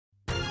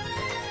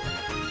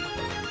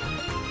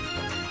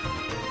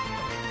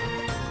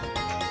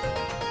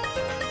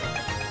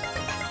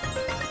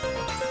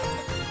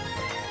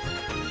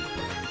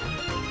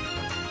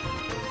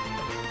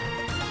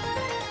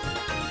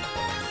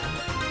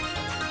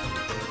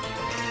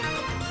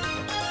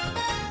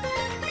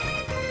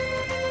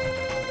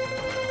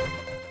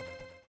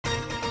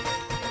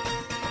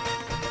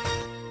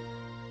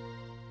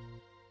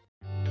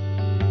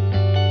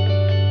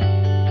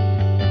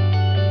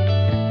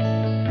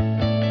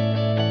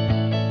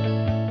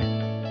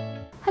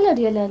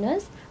Hello dear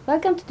learners,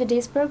 welcome to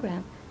today's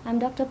program. I am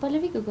Dr.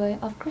 Pallavi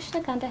Gogoi of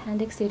Krishnakanta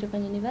Handike State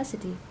Open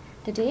University.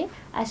 Today,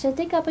 I shall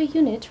take up a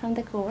unit from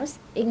the course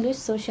English,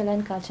 Social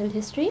and Cultural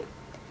History,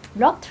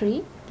 Block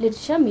 3,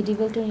 Literature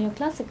Medieval to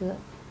Neoclassical.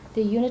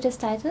 The unit is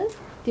titled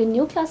The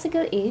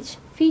Neoclassical Age,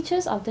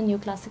 Features of the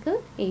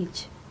Neoclassical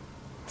Age.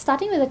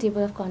 Starting with the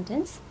table of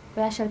contents,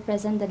 where I shall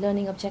present the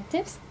learning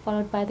objectives,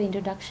 followed by the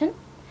introduction,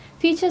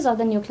 features of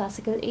the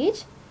Neoclassical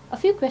Age, a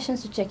few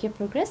questions to check your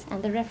progress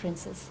and the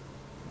references.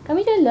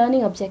 Coming to the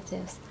learning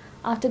objectives,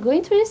 after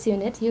going through this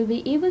unit, you will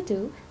be able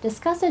to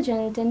discuss the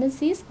general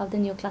tendencies of the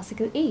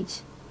Neoclassical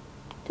Age.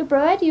 To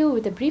provide you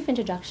with a brief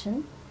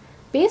introduction,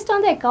 based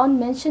on the account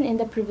mentioned in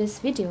the previous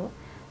video,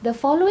 the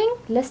following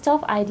list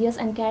of ideas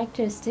and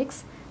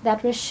characteristics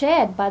that were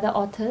shared by the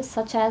authors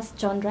such as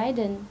John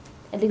Dryden,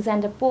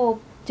 Alexander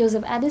Pope,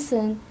 Joseph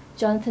Addison,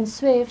 Jonathan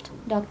Swift,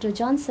 Dr.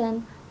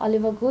 Johnson,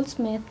 Oliver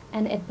Goldsmith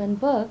and Edmund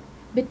Burke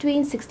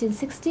between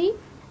 1660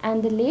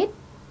 and the late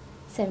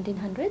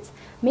 1700s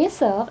may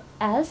serve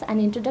as an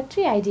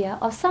introductory idea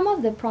of some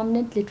of the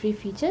prominent literary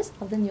features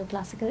of the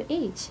Neoclassical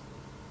Age.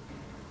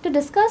 To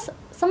discuss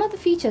some of the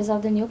features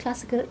of the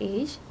Neoclassical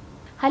Age,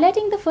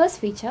 highlighting the first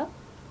feature,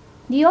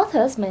 the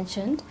authors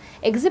mentioned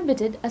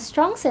exhibited a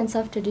strong sense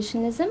of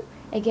traditionalism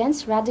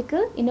against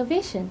radical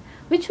innovation,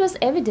 which was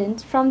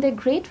evident from their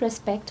great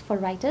respect for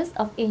writers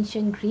of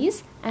ancient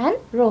Greece and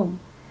Rome.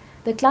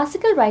 The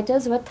classical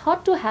writers were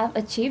thought to have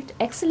achieved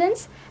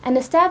excellence and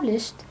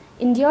established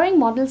enduring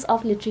models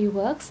of literary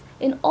works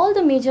in all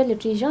the major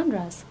literary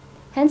genres.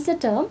 Hence the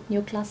term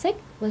neoclassic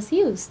was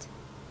used.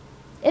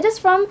 It is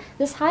from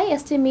this high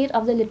estimate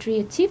of the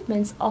literary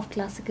achievements of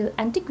classical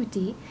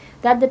antiquity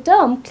that the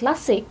term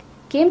classic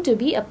came to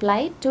be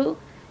applied to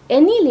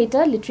any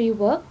later literary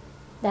work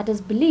that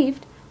is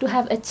believed to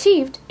have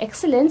achieved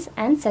excellence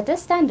and set a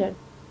standard.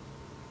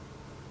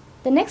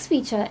 The next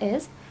feature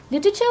is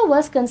literature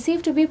was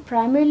conceived to be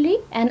primarily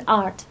an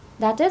art,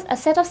 that is, a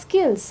set of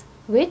skills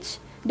which,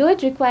 though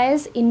it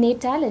requires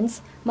innate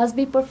talents, must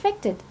be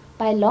perfected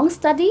by long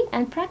study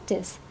and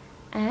practice,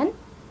 and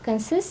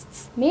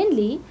consists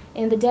mainly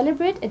in the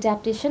deliberate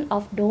adaptation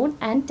of known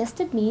and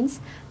tested means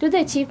to the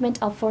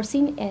achievement of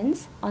foreseen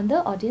ends on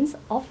the audience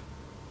of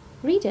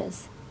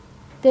readers.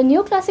 The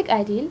neoclassic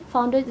ideal,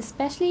 founded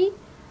especially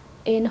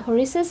in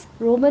Horace's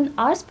Roman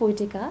Ars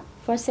Poetica,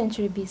 1st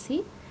century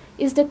BC,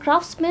 is the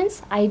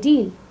craftsman's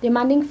ideal,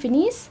 demanding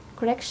finesse,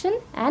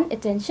 correction, and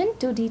attention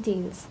to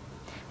details.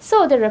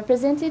 So, the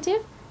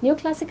representative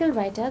neoclassical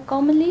writer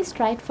commonly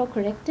strived for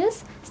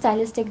correctness,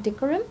 stylistic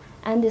decorum,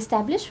 and the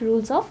established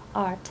rules of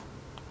art.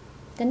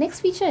 The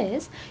next feature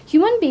is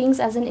human beings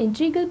as an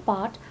integral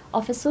part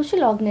of a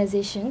social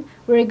organization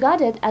were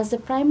regarded as the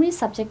primary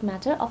subject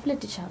matter of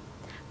literature.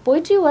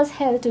 Poetry was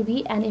held to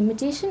be an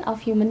imitation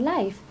of human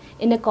life,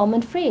 in a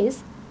common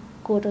phrase,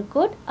 quote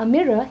unquote, a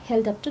mirror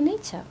held up to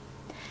nature.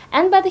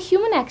 And by the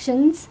human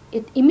actions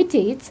it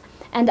imitates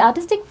and the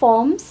artistic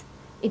forms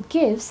it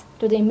gives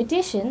to the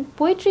imitation,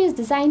 poetry is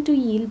designed to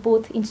yield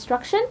both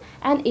instruction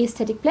and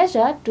aesthetic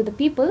pleasure to the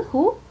people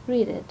who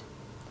read it.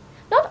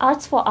 Not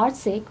arts for art's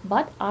sake,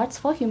 but arts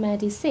for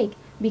humanity's sake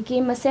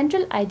became a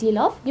central ideal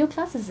of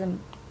neoclassicism.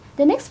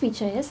 The next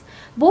feature is,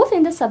 both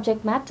in the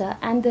subject matter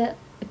and the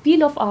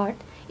appeal of art,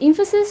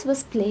 emphasis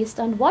was placed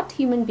on what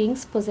human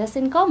beings possess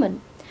in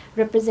common,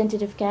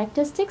 representative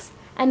characteristics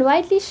and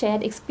widely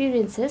shared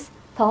experiences,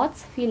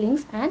 thoughts,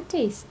 feelings and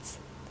tastes.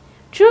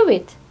 True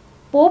wit,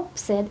 Pope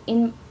said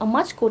in a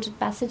much quoted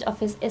passage of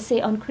his essay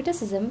on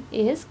criticism,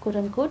 is, quote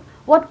unquote,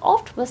 what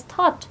oft was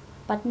thought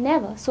but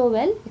never so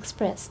well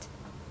expressed.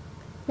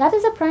 That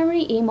is the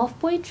primary aim of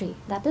poetry,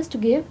 that is to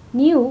give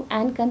new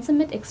and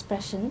consummate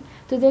expression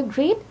to the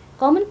great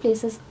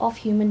commonplaces of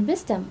human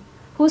wisdom,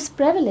 whose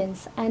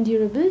prevalence and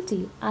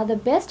durability are the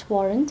best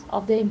warrant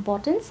of their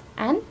importance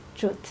and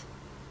truth.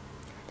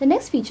 The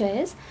next feature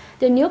is,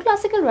 the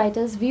neoclassical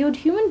writers viewed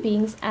human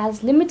beings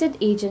as limited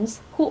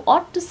agents who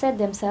ought to set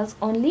themselves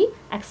only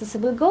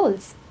accessible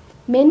goals.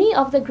 Many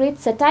of the great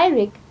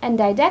satiric and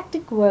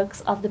didactic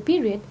works of the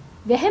period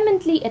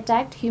vehemently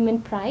attacked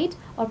human pride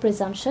or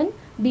presumption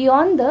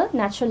beyond the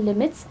natural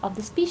limits of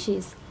the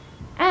species,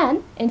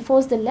 and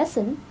enforced the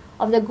lesson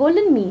of the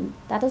golden mean,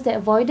 that is the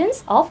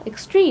avoidance of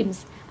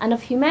extremes and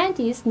of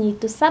humanity's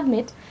need to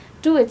submit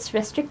to its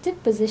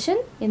restricted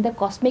position in the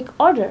cosmic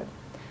order,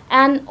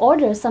 an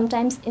order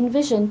sometimes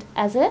envisioned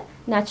as a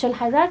natural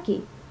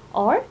hierarchy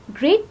or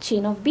great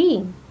chain of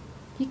being.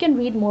 You can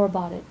read more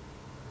about it.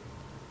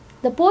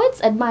 The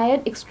poets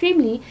admired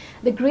extremely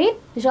the great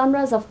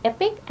genres of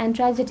epic and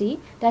tragedy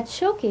that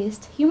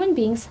showcased human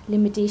beings'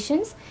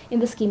 limitations in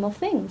the scheme of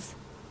things.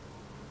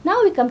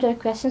 Now we come to the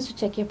questions to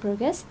check your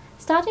progress,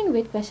 starting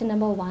with question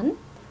number 1.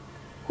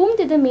 Whom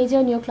did the major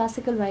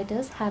neoclassical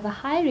writers have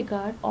a high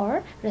regard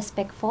or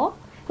respect for?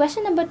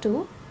 Question number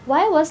 2.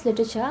 Why was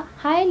literature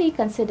highly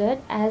considered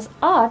as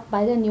art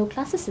by the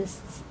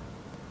neoclassicists?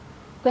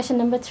 Question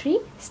number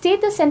 3.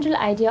 State the central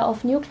idea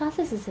of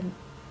neoclassicism.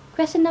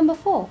 Question number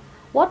 4.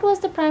 What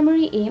was the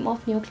primary aim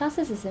of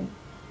neoclassicism?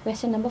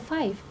 Question number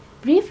 5.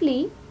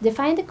 Briefly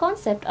define the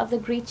concept of the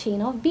great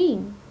chain of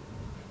being.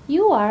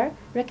 you are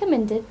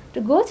recommended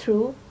to go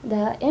through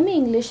the MA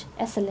English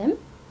SLM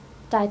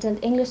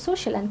titled English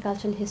Social and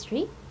Cultural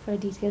History for a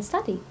detailed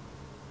study.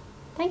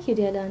 Thank you,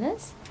 dear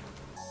learners.